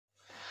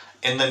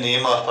In the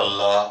name of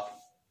Allah,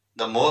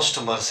 the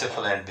most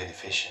merciful and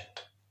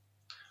beneficent.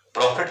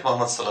 Prophet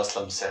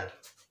Muhammad said,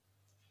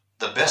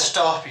 "The best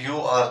of you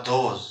are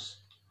those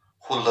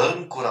who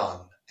learn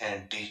Quran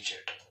and teach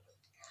it."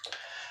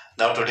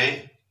 Now today,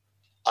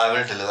 I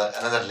will deliver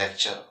another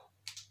lecture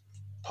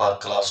for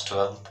class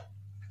 12,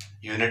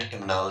 unit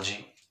Immunology.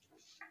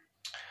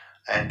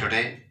 And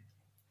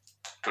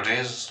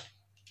today's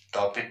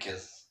topic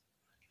is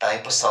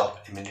types of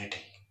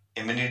immunity.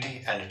 Immunity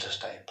and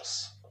its types.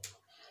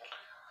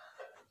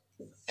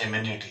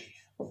 Immunity.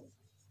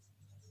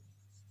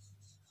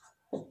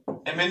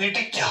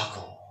 Immunity kya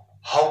go?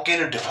 How can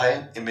you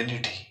define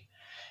immunity?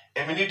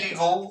 Immunity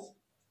go,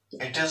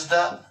 it is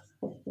the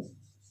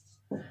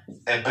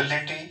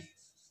ability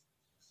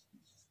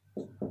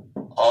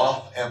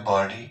of a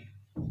body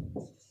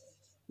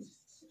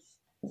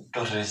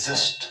to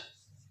resist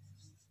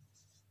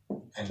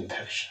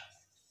infection.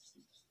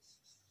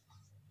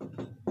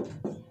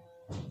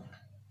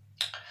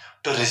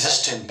 To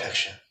resist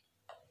infection.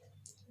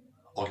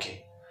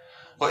 Okay.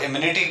 Go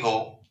immunity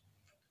go.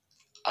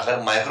 अगर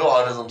micro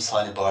organism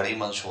सानी body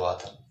मन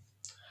वातान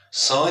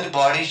सानी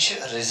body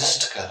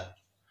resist कर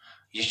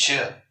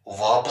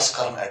वापस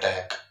कर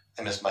attack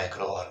Amish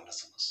micro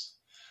organisms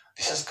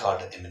this is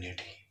called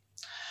immunity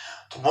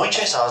तो वो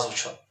आज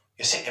वो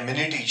इस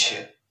इम्यूनिटी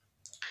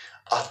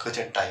अत कत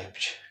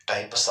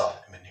टाइप्स ऑफ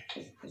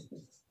इम्यूनिटी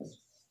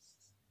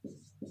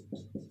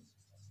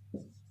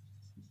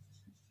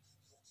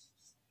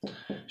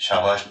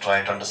शाबाश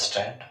try to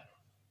understand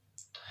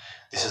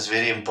this is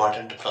very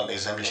important from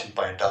examination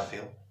point of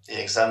view ये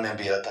एग्जाम में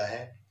भी आता है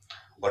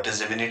what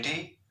is immunity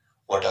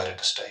what are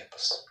its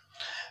types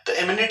the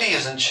immunity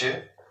is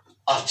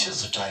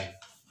ज टाइप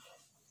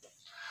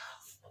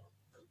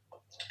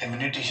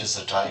इम्यूनिटी इज ज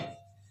टाइप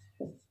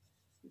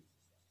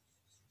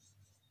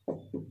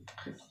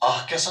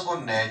क्या गो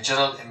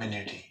नेचुरल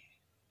इम्यूनिटी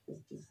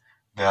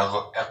ब्या गो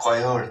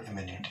acquired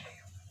immunity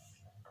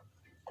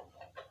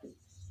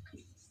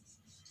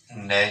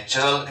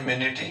natural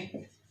immunity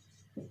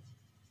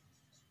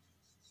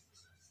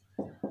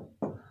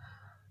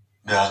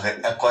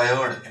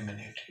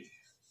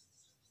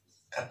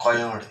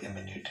acquired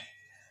immunity,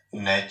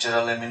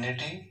 natural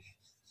immunity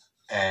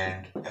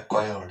and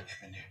acquired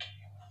immunity.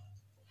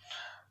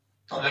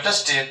 Now let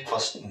us take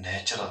first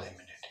natural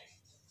immunity.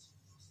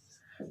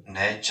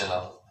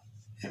 Natural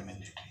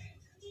immunity.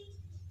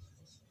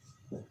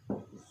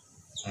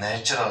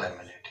 Natural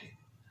immunity.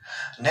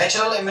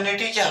 Natural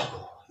immunity क्या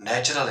हो?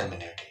 Natural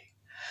immunity.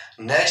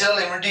 Natural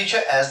immunity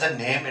as the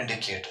name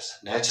indicates.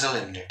 Natural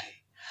immunity.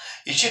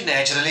 It is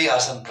naturally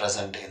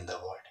present in the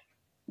body.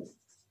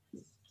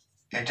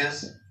 It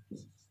is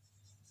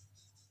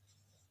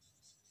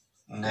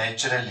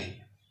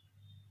naturally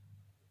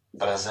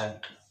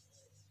present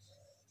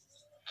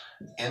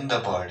in the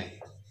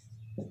body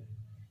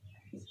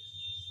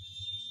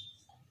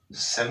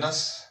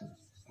since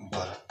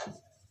birth.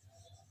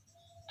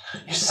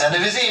 This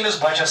senvizi imis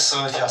bacha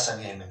search asan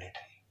immunity.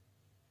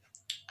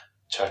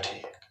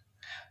 Chati.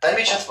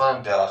 Tami chat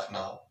van byak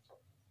now.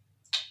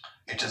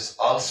 It is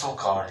also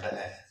called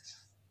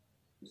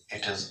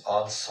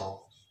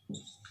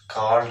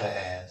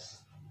as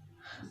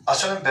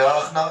असल में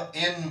ब्याख ना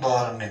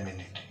inborn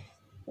immunity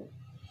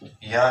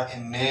या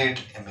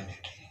innate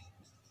immunity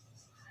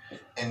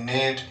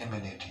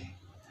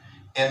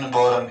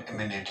inborn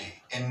immunity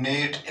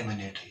innate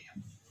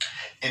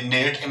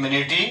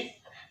immunity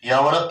या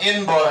वाला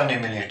inborn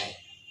immunity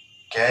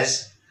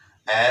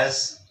as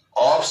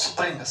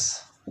offsprings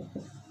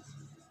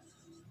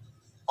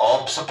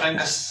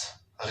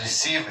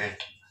receive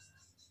it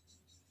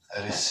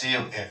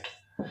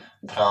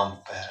from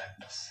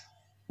parents.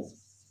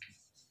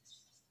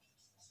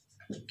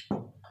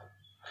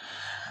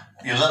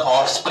 User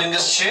offspring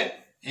is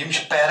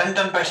parent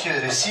and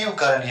receive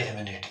current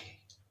immunity.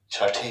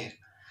 Chati.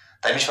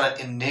 That means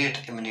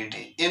innate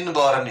immunity,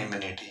 inborn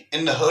immunity,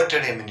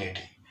 inherited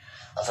immunity.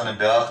 Asan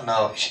byak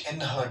now is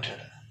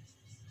inherited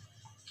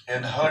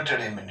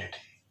immunity.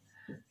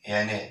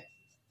 Yani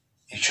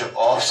it's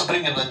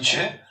offspring in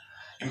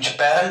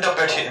parent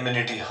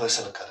immunity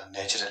हासिल करन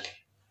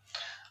naturally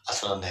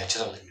असल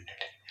natural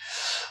immunity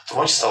तो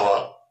वो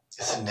सवाल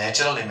इस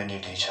natural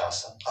immunity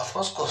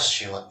आसमान कोस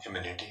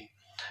immunity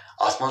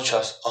आसमान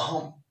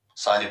अहम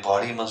सानी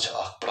बॉडी में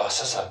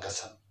process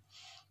गसन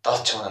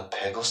तथ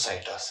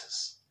phagocytosis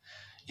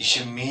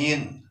ये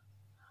mean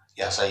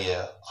ये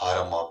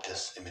arm of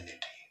this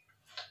immunity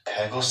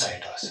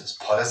phagocytosis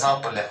for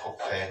example लेखो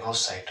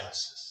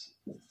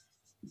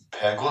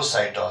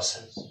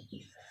phagocytosis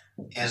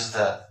is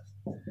the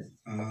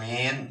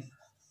main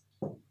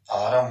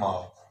arm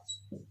of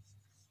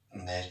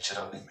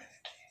natural immunity.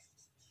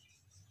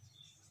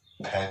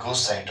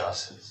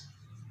 Phagocytosis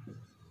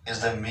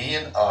is the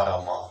main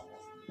arm of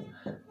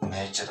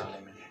natural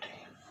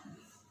immunity.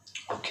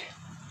 Okay.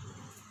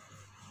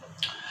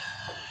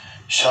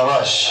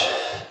 Shabash.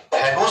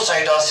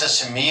 Phagocytosis is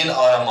the main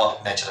arm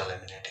of natural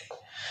immunity.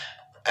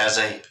 As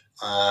I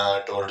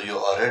told you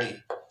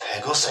already,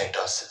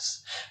 phagocytosis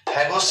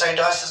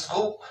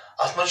go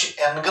as much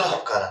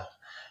engulf karan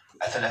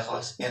अतः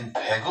लिखो in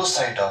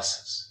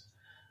phagocytosis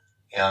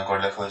यहाँ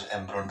गोड़ लिखो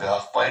एम्ब्रोन पे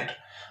half point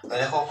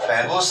लिखो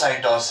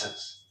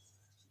phagocytosis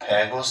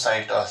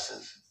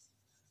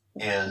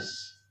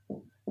is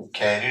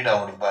carried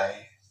out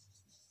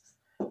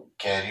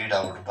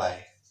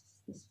by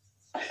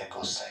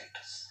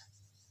phagocytes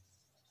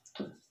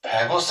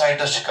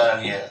phagocytes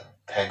कारण ये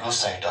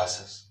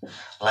phagocytosis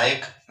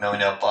like मैं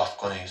उन्हें आप बात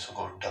को नहीं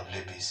सुको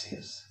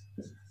WBCs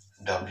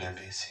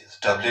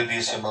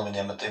में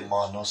उन्हें मते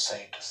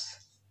monocytes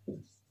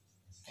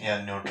या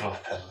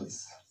neutrophils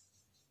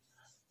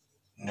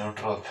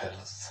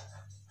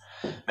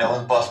मैं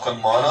उन बात को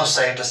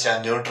monocytes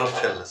या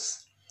neutrophils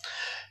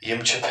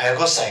यम छ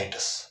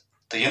phagocytes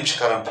तो यम छ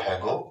कारण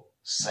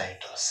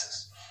phagocytosis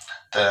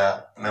तो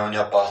मैं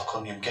उन्हें बात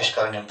को यम क्या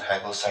कारण यम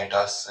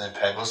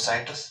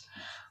phagocytes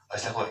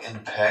ऐसे को in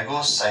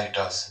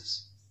phagocytosis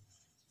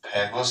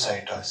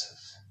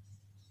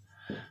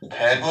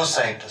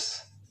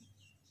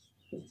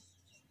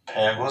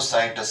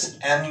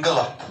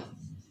engulf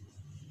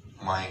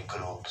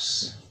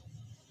microbes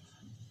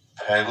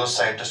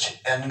phagocytes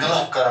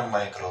engulf karan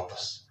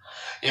microbes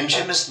yim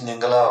che mis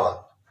ninglavan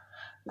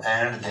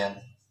and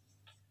then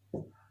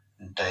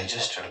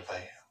digested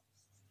by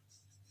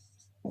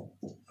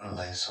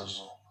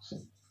lysosomes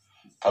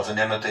pata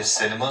nemate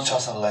cellmon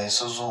chasan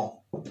lysosome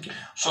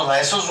so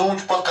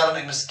lysosome pat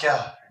karan imis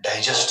kya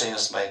digest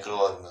imis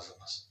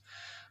microorganisms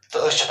to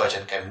ach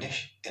bajan kam nish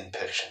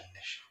infection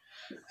nish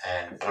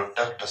and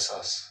protects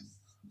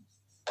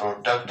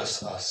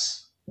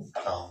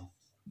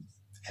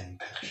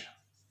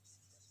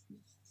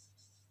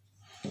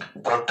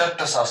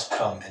us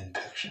from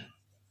infection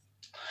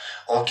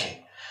okay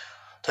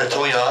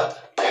तो याद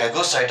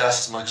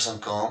phagocytosis में गसन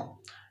काम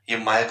ये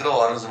micro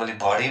organism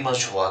body में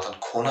वातान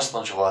खूनस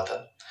में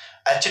वातान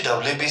अच्छे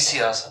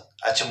WBC आसान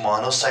अच्छे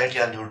मोनोसाइट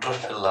या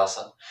न्यूट्रोफिल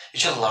आसान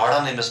ये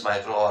लाड़ान इमिस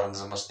माइक्रो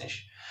ऑर्गेनिज्मस निश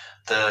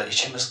तो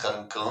ये इमिस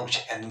करन काम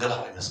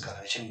एनगल्फ इमिस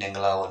करन ये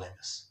निंगलावन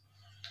इमिस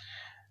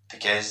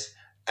तिकेज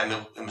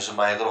इमिस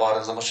माइक्रो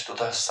ऑर्गेनिज्मस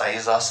तोता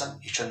साइज आसान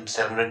ये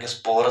सेलुलर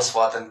पोरस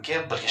वातान के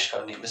बल्कि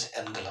करन इमिस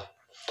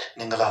एनगल्फ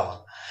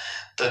निंगलावन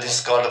तो दिस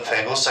कॉल्ड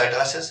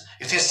phagocytosis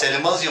इसी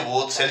सेलमस ये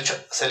वो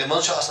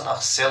सेलमस जो आसान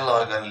अख सेल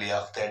ऑर्गन लिया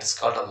that is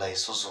called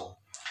lysosome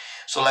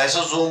so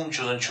lysosome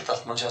chosen छु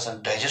तत मन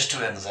आसान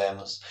डाइजेस्टिव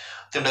एंजाइम्स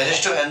तम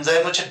डाइजेस्टिव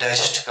एंजाइम च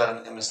डाइजेस्ट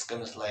करन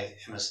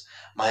इमिस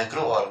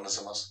माइक्रो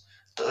ऑर्गेनिजम्स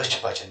तो अछ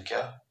बचन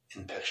क्या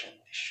इन्फेक्शन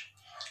निश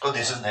तो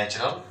दिस इज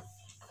नेचुरल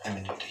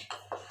इम्यूनिटी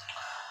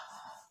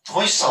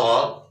वही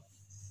सवाल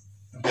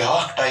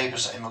ब्याक टाइप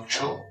इस अमुक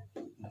छु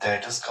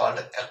that is called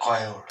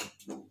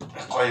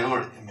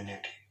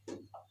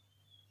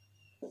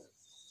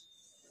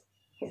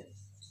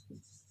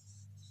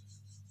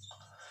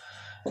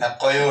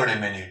acquired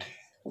immunity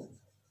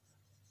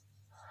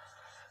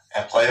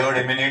acquired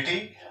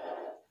immunity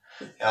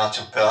यहाँ च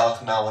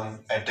back नावन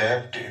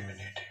adaptive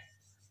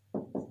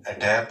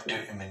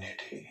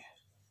immunity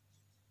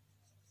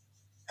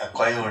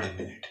acquired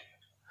immunity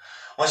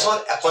वह सवाल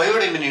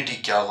acquired immunity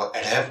क्या हो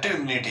adaptive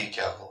immunity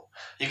क्या हो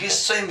ये कि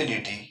सो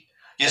immunity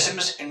ये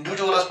सिर्फ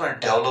इंडिविजुअल्स में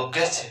डेवलप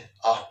कैसे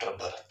after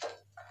birth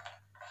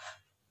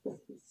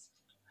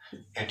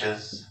it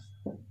is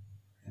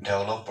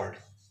developed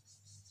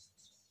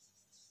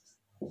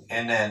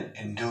in an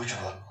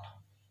individual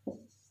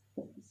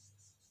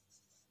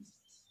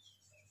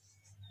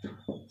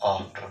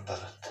after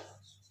birth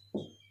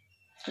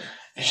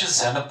ये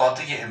ज़हन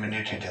पाते ये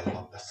इम्यूनिटी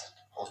डेवलप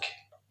गसन ओके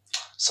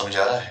समझ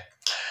आ रहा है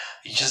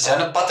ये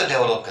ज़हन पाते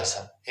डेवलप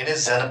गसन इन्हें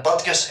ज़हन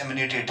पाते किस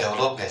इम्यूनिटी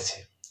डेवलप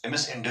कैसे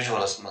इमिस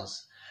इंडिविजुअल्स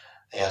मंस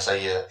ऐसा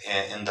ये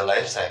इन द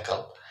लाइफ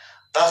साइकिल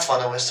तथ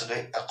वनो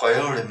गई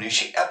acquired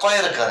immunity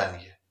acquire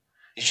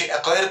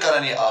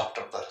करन ये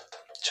आफ्टर बर्थ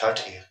छा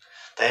ठीक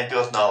तैन पे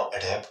नाउ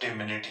adaptive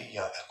immunity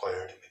या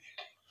acquired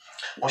immunity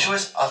वशो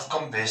इस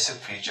कम बेसिक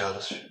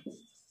फीचर्स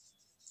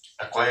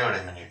acquired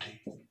immunity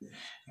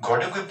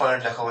गोडे कोई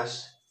पॉइंट लिखो इस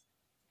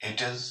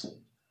it is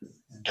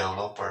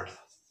developed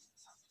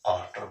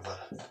after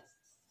birth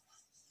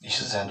ये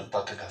ज़हन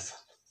पता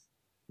गसन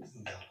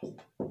develop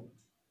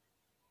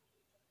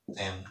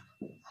in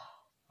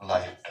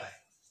lifetime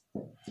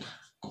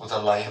कोता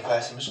लाइफ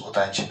आसमिस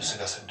उतान छिमिस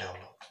गसन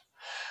develop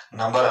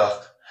number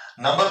 1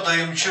 number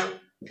 2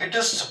 it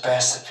is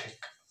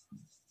specific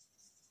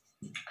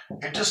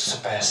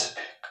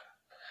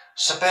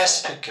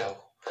क्या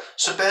हो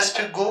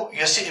specific गो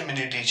यसी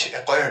immunity छ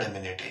acquired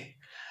immunity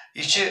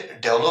ये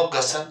develop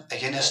गसन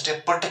against a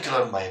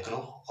particular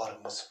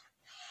microorganism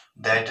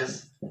that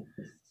is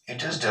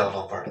it is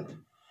developed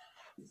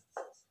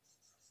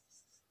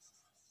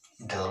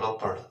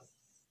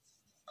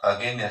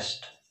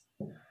against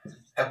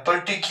a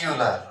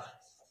particular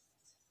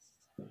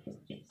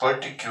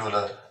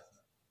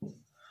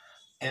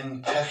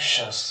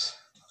infectious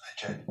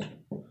agent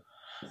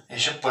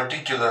ये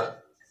particular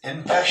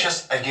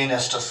infectious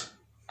against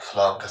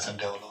खिलाफ गसन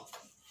develop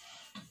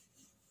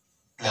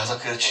लिहाजा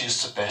कर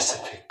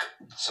स्पेसिफिक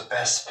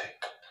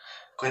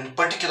कोई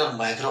पर्टिकुलर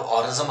माइक्रो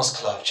ऑर्गेनिजम्स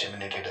खिलाफ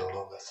immunity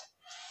develop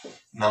गसन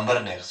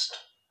number next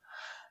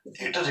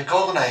it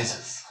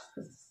recognizes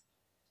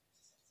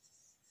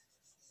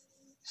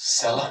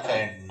self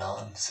and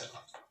non-self.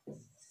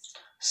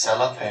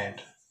 Self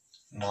and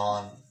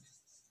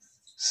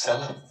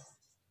non-self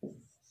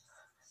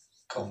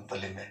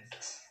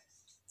complements.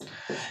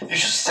 You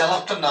should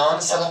self to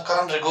non-self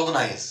karan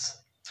recognize.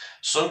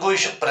 So go you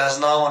should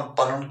presnavan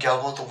panun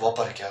kya go to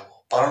vapar kya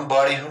go. Panun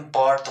body hun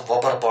part to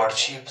vapar part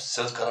cheap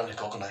self karan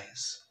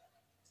recognize.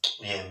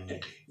 Ye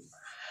immunity.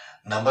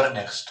 Number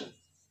next.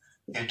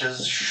 It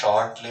is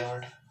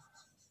short-lived.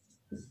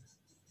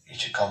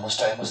 It comes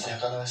time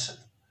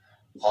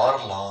or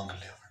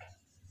long-lived.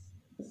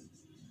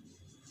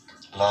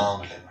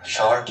 Long-lived.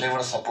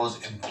 Short-lived, suppose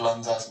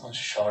influenza is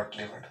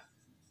short-lived.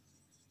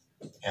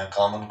 Yeah,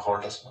 common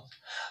cold is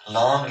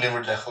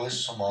long-lived like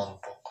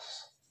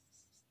smallpox.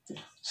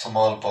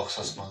 Smallpox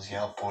is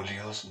yeah,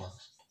 polio is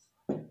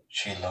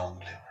she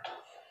long-lived.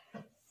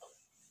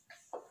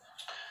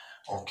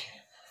 Okay.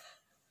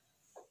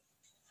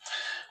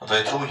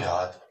 But through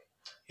yad,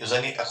 use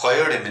any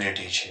acquired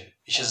immunity.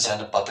 It is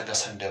then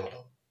pathogen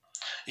develop.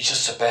 It is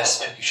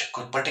specific. It is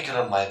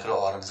particular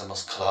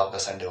microorganisms khilaf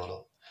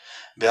develop.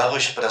 Beago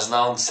is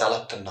present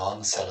self to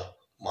non-self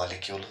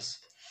molecules.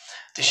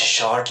 This is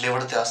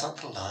short-lived te asan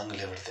to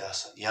long-lived te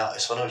asan. Yeah,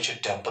 it's one of which is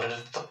temporary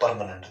to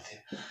permanent te.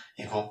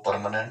 You go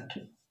permanent.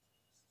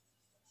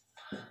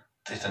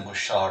 This then go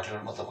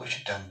short-lived, matlab which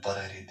is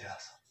temporary te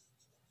asan.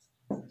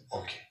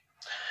 Okay.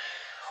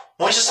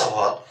 Which is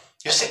sawal?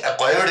 You say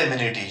acquired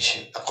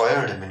immunity.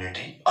 Acquired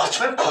immunity.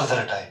 Actually,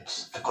 further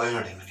types.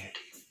 Acquired immunity.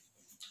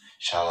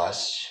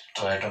 Shabash.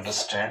 Try to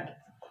understand.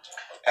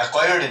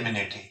 Acquired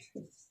immunity.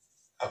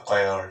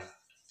 Acquired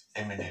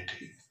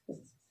immunity.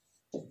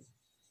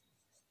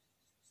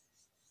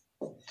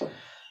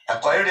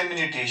 Acquired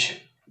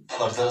immunity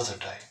further the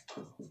type.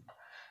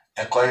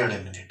 Acquired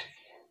immunity.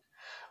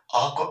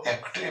 Aako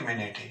active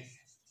immunity.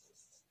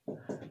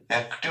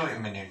 Active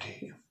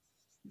immunity.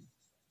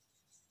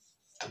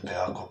 तो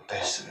बेआको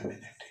passive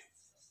immunity.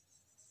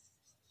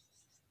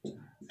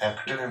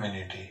 Active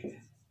immunity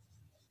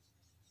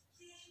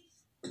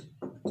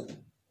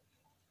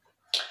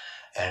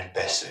and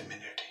passive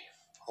immunity.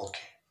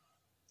 Okay.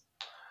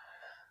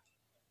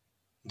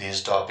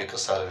 These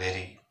topics are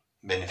very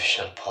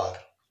beneficial for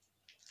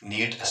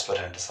NEET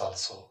aspirants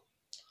also.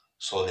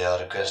 So they are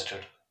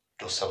requested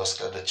to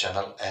subscribe the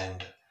channel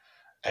and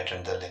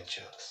attend the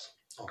lectures.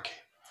 Okay.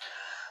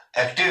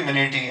 Active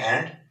immunity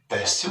and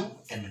passive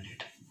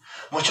immunity.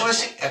 मुझे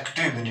वैसे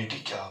active immunity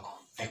क्या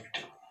हो?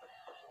 Active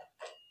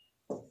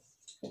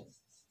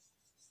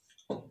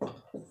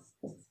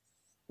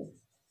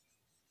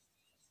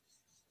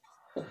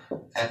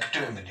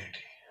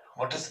immunity.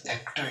 What is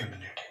active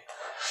immunity?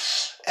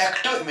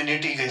 Active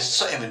immunity is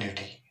so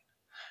immunity.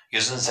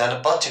 Using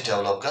zenpat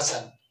develop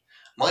gasan.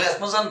 Magar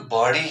atmazan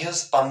body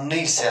has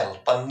panni cell,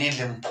 panni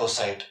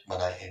lymphocyte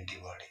banai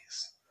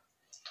antibodies.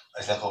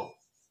 Like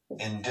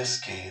in this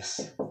case,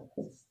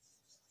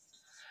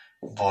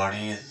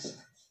 body's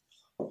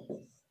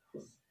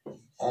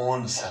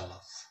own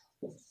cells.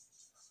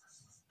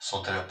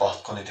 So there are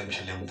path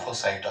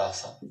lymphocyte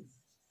asa.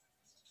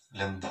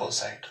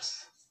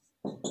 Lymphocytes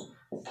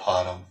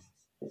form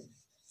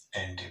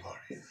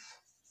antibodies.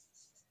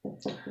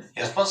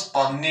 Yes, mas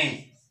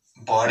panni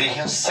body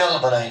has cell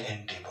banai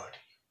antibody.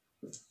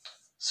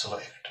 So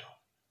active.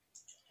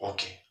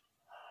 Okay.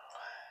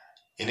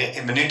 In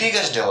immunity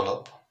gets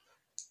developed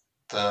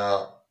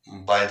from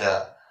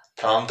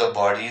the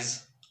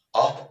bodies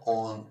of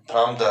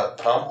from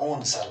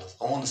own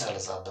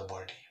cells of the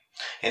body.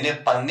 In a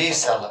panni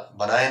cell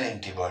banai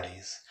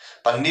antibodies.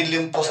 Panni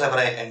lymphocyte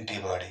banai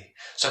antibody.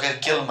 So can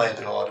kill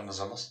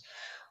microorganisms.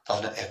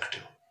 That's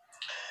active.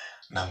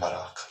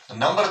 Number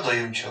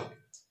 2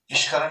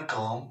 ishkaran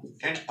kam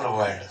it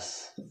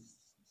provides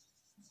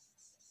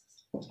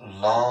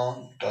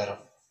long term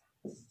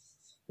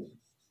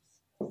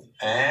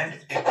and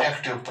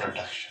effective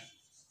protection.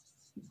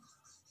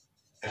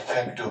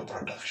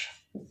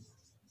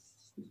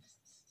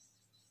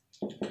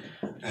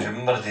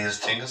 Remember these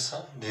things.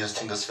 These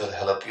things will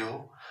help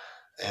you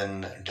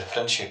in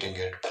differentiating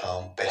it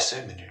from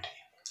passive immunity.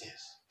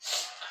 Yes.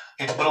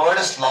 It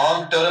provides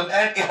long-term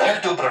and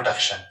effective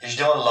protection. It's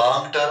given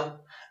long-term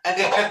and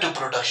effective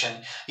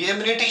protection.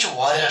 Immunity is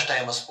various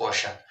times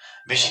portion.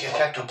 Basic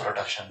effective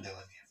protection.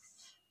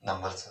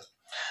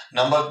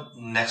 Number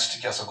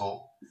next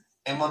go.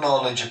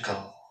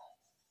 Immunological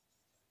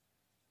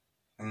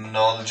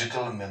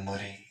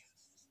memory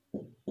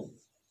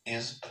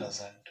is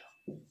present.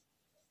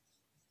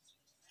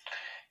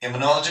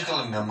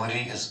 Immunological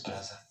memory is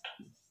present.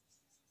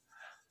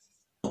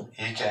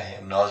 ये क्या है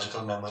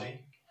immunological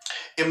memory?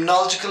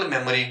 Immunological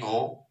memory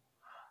go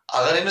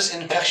अगर इमें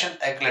infection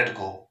एक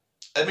go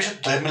अभी जो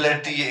 2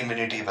 minute ये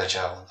immunity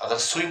बचाओ अगर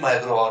सुई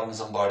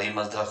microorganism body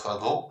में दाखिल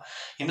go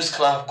इमें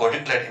खिलाफ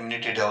गोटिंग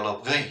immunity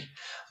develop गई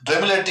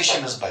 2 मिनट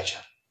इमें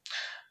बचा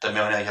तब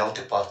मैं उन्हें याव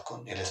ते पात को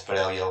इलेस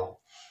पढ़ाओ याव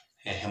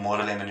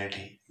humoral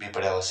immunity भी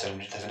पढ़ाओ cell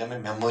immunity तब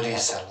इन्हें memory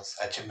cells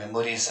अच्छे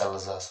memory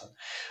cells आसन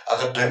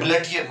अगर 2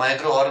 मिनट ये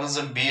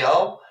microorganism भी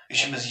आओ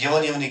इमें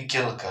यवन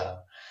किल करन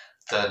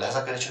तो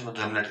लिहाजा कर 2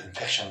 मिनट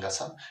infection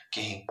गसन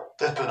कहीं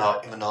That पे now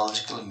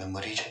immunological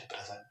memory is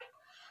present.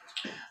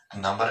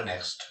 Number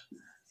next,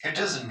 it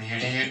is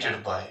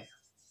mediated by,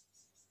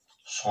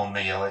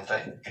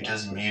 it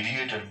is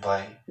mediated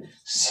by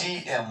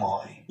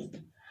CMI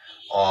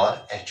or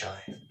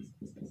HI.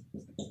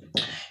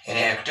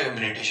 यानी एक्टिव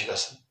इम्यूनिटी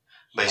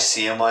by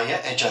CMI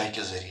या HI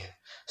के जरिए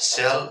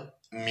सेल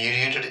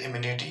मीडिएटेड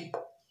इम्यूनिटी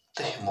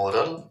तो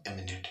humoral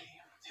immunity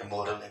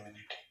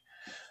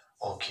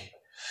okay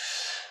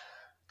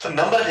तो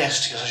number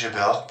next यह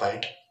back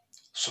point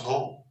सह गो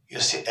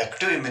यह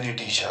active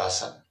immunity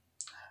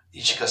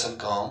यह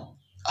काम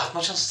अत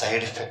मे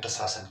साइड इफेक्ट्स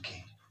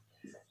कहीं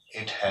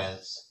it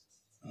has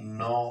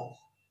no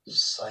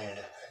side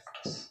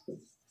effects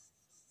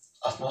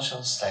अत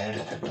मे साइड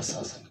इफेक्ट्स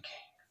कहीं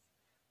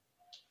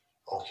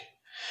okay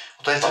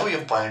तो थो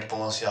यह पॉइंट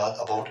पांच याद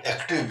अबाउट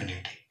एक्टिव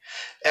इम्यूनिटी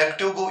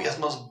एक्टिव गो ये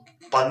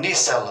पन्ने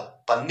सेल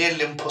पन्ने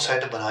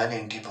लिम्फोसाइट बनाने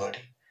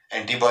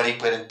एंटीबॉडी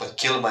करें पे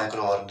किल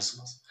माइक्रो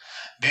ऑर्गेनिजम्स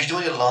बीच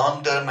दो ये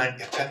long term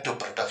and effective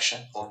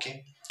protection okay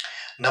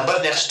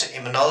number next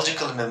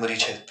immunological memory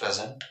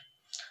present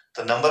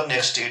the number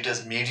next it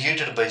is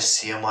mediated by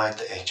CMI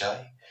the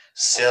HI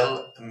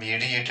cell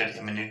mediated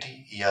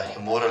immunity या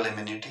humoral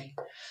immunity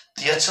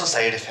तो यह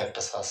side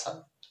effects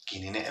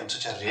कहीं ने अम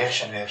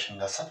reaction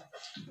गसान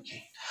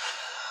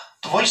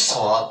तो वो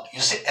सवाल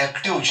इस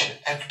एक्टिव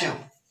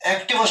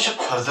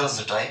फर्दर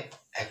जो type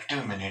active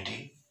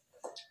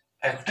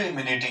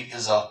immunity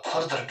is of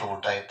further two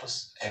types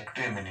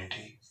active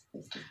immunity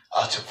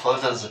अत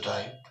फर्दर जो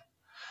type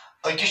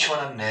अकिस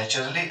one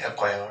naturally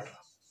acquired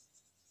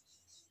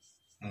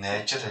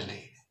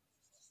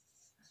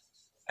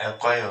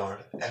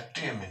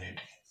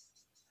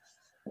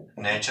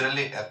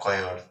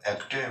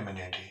active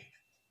immunity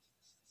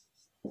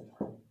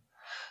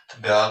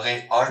तो ब्या गई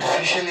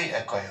artificially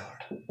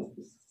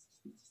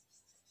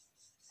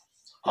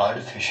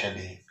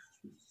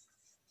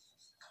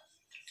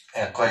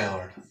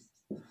acquired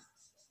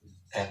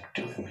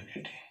active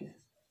immunity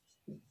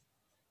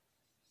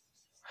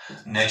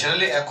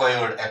naturally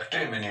acquired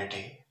active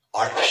immunity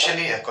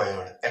artificially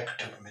acquired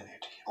active immunity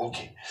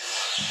okay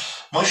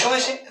मुझे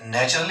वैसे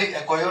naturally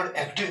acquired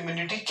active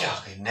immunity क्या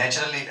गई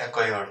naturally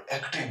acquired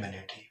active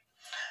immunity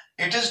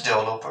it is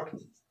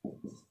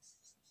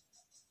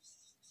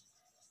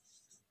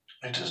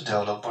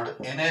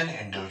developed in an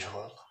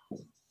individual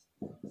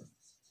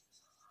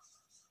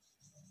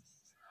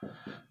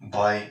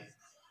by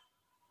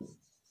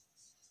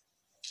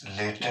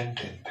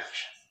latent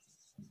infection.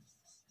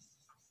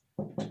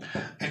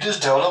 It is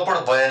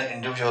developed by an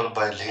individual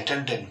by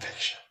latent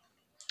infection.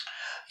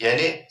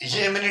 यानी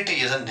ये immunity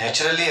is a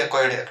naturally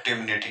acquired active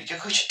immunity कि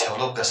कुछ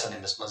develop गसन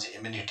इमस मज़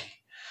immunity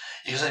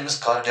ये गसन इमस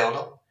car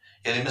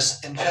develop यानी इमस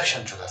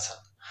infection चु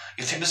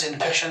गसन इस इमस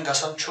infection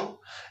गसन चु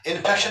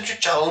infection चु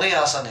चलने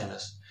आसान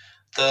इमस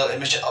तो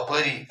इमस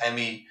अपरी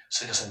अमी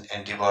से गसन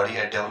antibody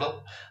develop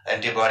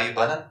antibody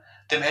बनन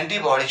तम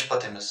antibody च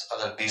पत इमस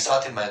अगर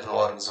बीसात माइक्रो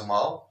ऑर्गेनिज्म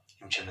आओ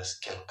इमस इमस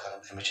किल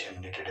करन इमस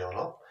immunity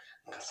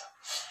develop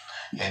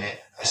गसन यानी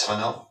इस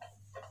वनो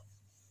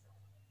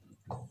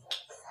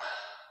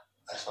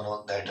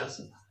that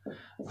is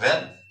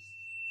when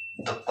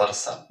the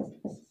person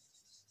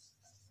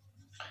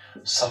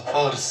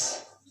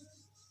suffers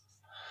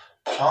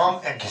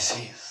from a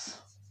disease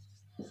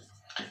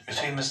if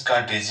he is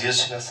got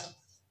disease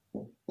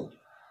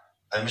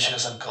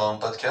emission काम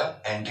पत क्या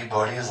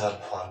antibodies are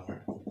formed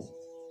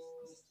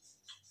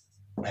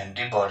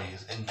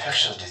antibodies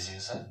infectious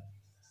disease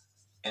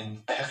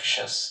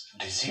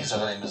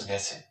अगर इमस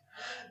गैसे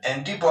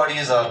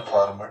antibodies are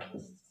formed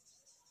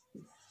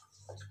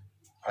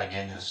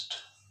against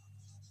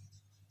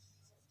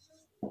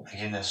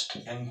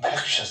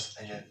infectious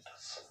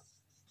agents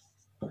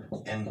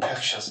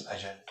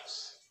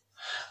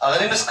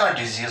अगर इमस का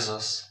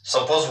diseases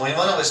suppose we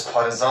one is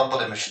for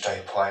example इमस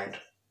typhoid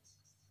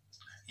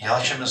या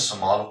इमस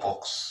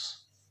smallpox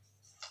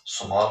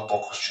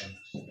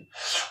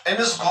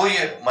इमस गो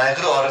ये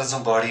micro organism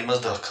body मज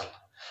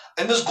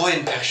दाखिल इमस गो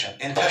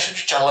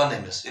इन्फेक्शन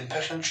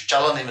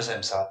चलान इमस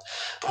अम सात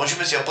तो वो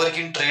यपर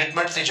किन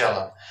ट्रीटमेंट ते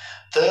चलान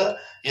तो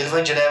ये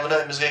वन जनाब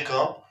अमिस गई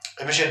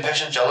अमिस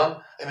इन्फेक्शन चलान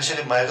अमिस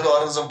माइक्रो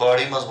ऑर्गेनिज्म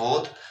बॉडी मज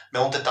वोत मे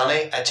वो तने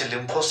अत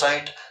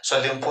लिम्फोसाइट सो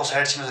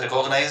लिम्फोसाइट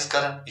रिकॉग्नाइज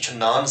करान यह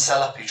नॉन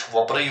सेल्फ यह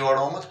वपर योर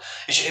आमुत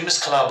यह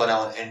अमिस खिलाफ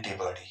बनान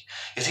एंटीबॉडी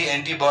यथी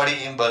एंटीबॉडी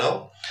इम बनो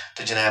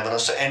तो जनाब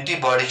सो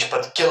एंटीबॉडी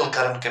पत किल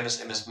करान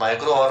कमिस अमिस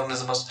माइक्रो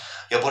ऑर्गेनिज्मस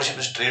यपर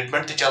अमिस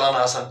ट्रीटमेंट ते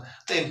चलान आसान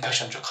तो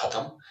इन्फेक्शन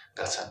खत्म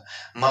गसान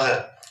मगर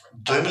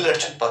दोम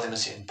लट पत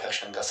अमिस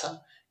इन्फेक्शन गसान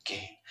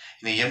कहीं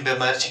यम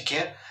बेमार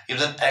कह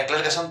जन अक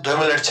लट गसान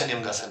दोम लट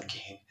गसान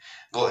कहीं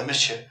गो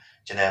अमिस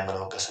जनाब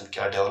बनो गसान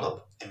क्या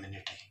डेवलप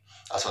इम्यूनिटी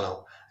अत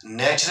वो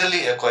naturally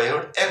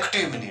acquired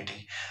active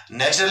immunity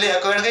naturally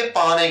acquired गई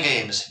पाने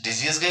गई अमिस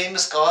डिजीज गई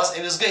अमिस काज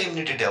अमिस गई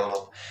इम्यूनिटी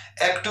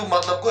डेवलप एक्टिव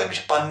मतलब गो अमिस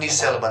पन्नी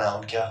सेल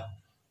बनावन क्या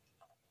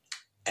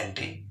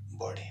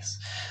एंटीबॉडीज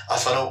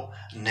अत वो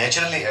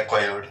नेचुरली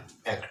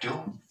एक्वायर्ड एक्टिव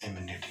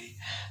इम्यूनिटी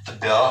तो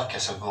ब्या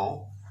कैसे गो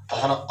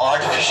तथ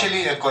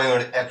artificially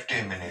acquired active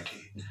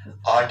immunity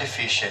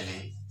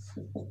artificially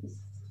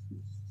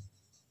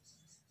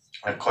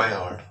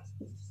acquired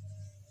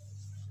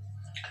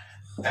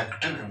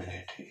active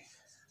immunity,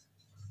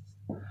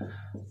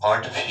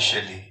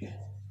 artificially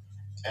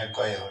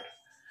acquired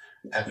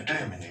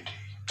active immunity.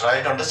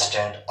 Try to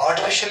understand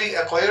artificially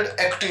acquired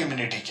active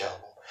immunity क्या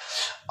हो?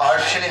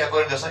 Artificially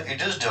acquired कैसा?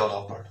 It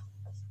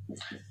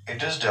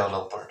is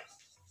developed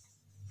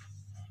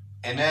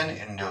in an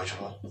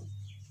individual.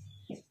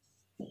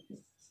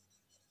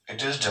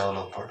 It is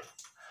developed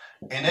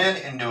in an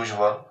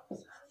individual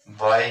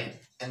by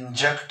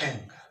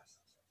injecting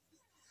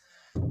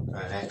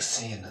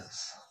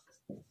vaccines.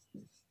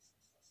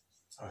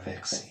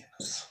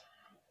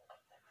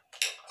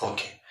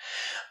 Okay.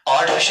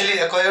 Artificially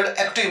acquired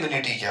active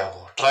immunity क्या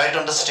हो? Try to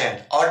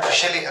understand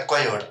artificially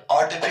acquired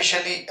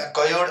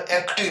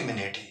active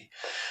immunity.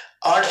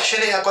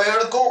 Artificially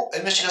acquired को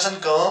अमिश छ गसन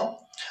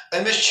काम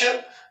अमिश छ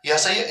यह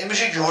सा ये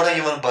अमिश योड़ा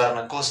यवन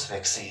बारना कोस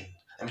वैक्सीन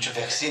अमिश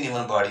वैक्सीन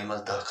यवन बॉडी में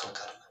दाखिल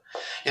करना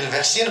ये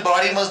वैक्सीन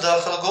बॉडी में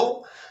दाखिल गो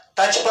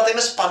तच पता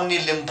अमिश पन्नी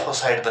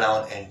लिम्फोसाइट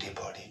बनावन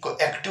एंटीबॉडी को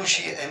एक्टिव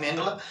छी अम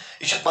एंगल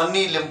ये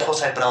पन्नी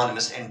लिम्फोसाइट बनावन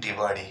अमिश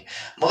एंटीबॉडी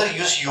मगर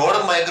युस योड़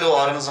माइक्रो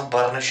ऑर्गेनिज्म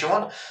बरना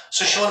शिवन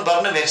सुशिवन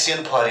बरना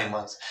वैक्सीन फारी में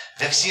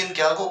वैक्सीन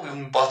क्या गो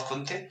बात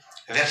कुनते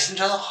वैक्सीन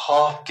जो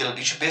हाफ किल्ड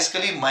ये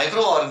बेसिकली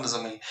माइक्रो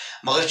ऑर्गेनिज्म ही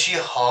मगर ये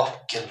हाफ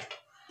किल्ड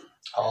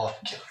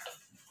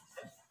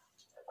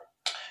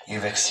ये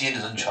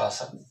वैक्सीन्स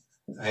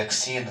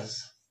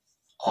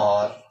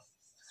आर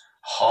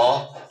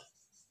हाफ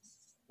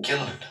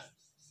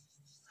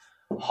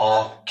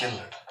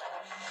किल्ड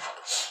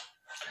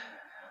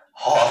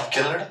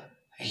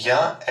या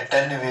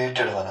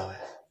एटेन्युएटेड वनो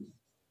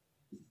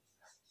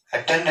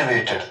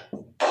एटेन्युएटेड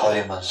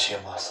फारी मन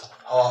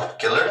half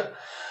killed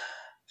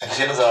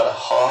vaccines are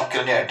half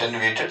killed या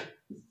एटेन्युएटेड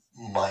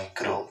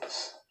माइक्रोब्स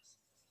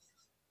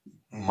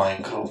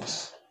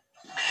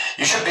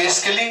ये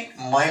बेसिकली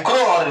माइक्रो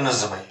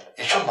ऑर्गेनिज्म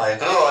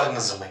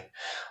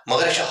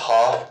मगर ये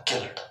हाफ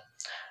किल्ड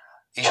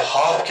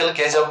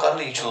क्या कर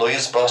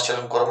लोइस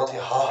पास्चर कोर्मुत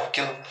यह हाफ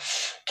किल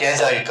क्या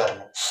कर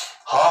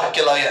हाफ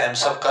किल आयु अम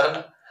सब कर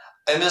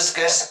अमिस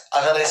गस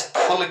अगर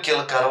फुल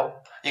किल करो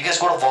यह गस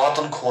गोड़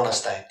वातन खूनस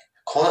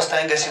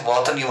तान गस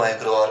वातन यह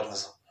माइक्रो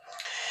ऑर्गेनिज्म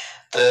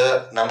तो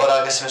नंबर आ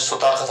गस सो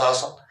ताकत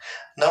आसन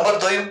नंबर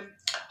दोम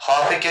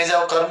हाफ क्या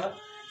कर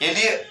ये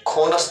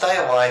खूनस तान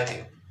वात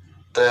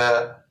तो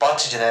पत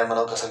जनाब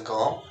मनो गसन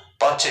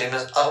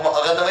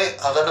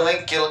अगर न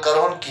किल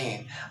करन कहें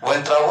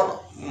वन त्रावन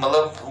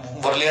मतलब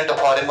वर्लियंट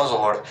फारे मज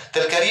ओर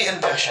तेल कर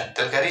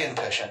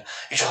इन्फेक्शन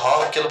यह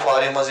हाफ किल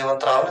फारे मज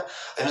त्रावन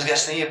अमिस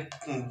गस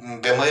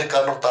बेमारी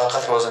कर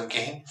ताकत रोजन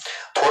कहें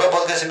थोड़ा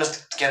बहुत गस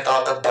क्या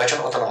ताकत बचन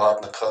ओतन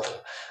वातन खतर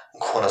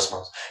खूनस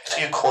मज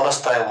यु खूनस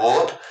तान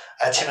वोत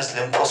अमिस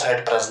लिम्फोसाइट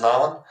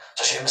प्रजनावन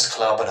सह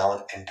खिलाफ बनावन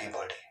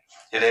एंटीबॉडी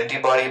ये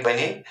एंटीबॉडी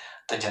बने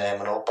तो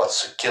जनाब मनो पत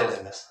सह किल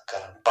अमिस कर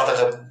पत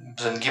अगर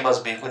जिंदगी मज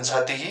बी कुन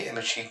सात यी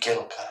अमिस किल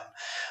कर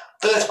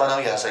तो वनो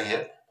यह सा यह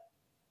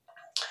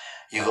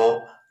गो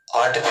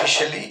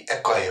आर्टिफिशियली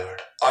एक्वायर्ड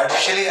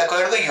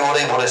गो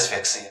योड़े बोल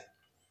वैक्सीन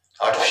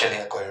आर्टिफिशियली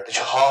एक्वायर्ड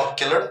यह हाफ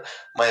किल्ड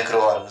माइक्रो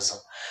ऑर्गेनिज्म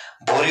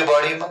बोरी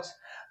बॉडी मज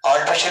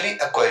artificially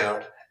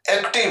acquired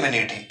active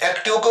immunity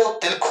active गो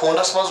तेल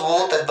खूनस मज वो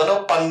तथ बनो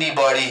पन्नी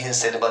बॉडी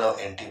हिंस बनो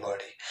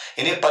एंटीबॉडी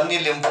यानी पन्नी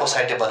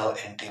लिम्फोसाइट बनो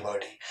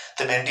एंटीबॉडी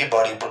तम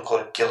एंटीबॉडी पर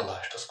कोर किल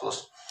लास्टस कोस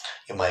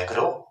ये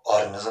माइक्रो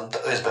ऑर्गेनिज्म तो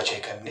बचे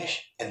कम निश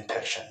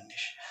इन्फेक्शन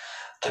निश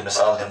तो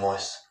मिसाल दिमो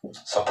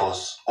suppose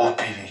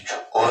OPV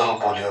oral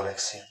polio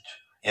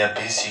vaccine या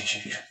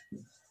बीसीजी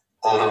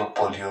ओरल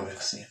पोलियो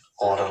वैक्सीन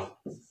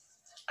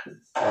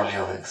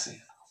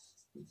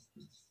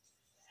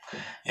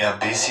या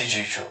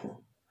बीसीजी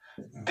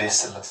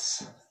बेसिलस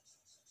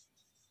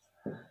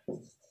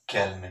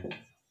कैलमिट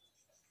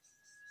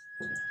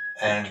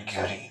एंड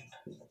ग्यूरिन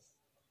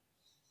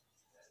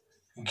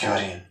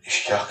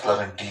यह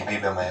लगन टीबी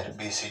बेमार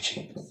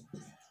बीसीजी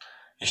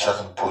यह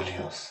लगन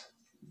पोलियोस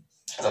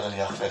लगन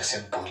यह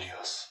वैक्सीन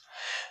पोलियोस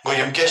गो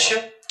यम क्या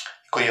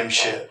गो यम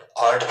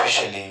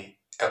artificially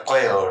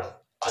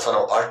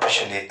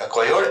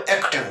acquired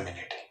active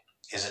immunity.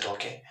 Is it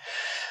okay?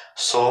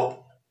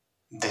 So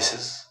this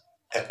is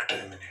active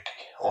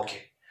immunity.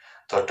 Okay.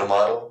 So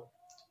tomorrow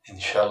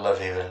inshallah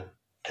we will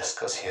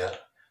discuss here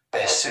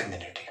passive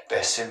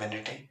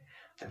immunity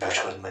the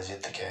virtual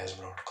majid.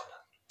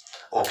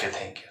 Okay,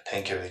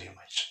 thank you very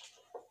much.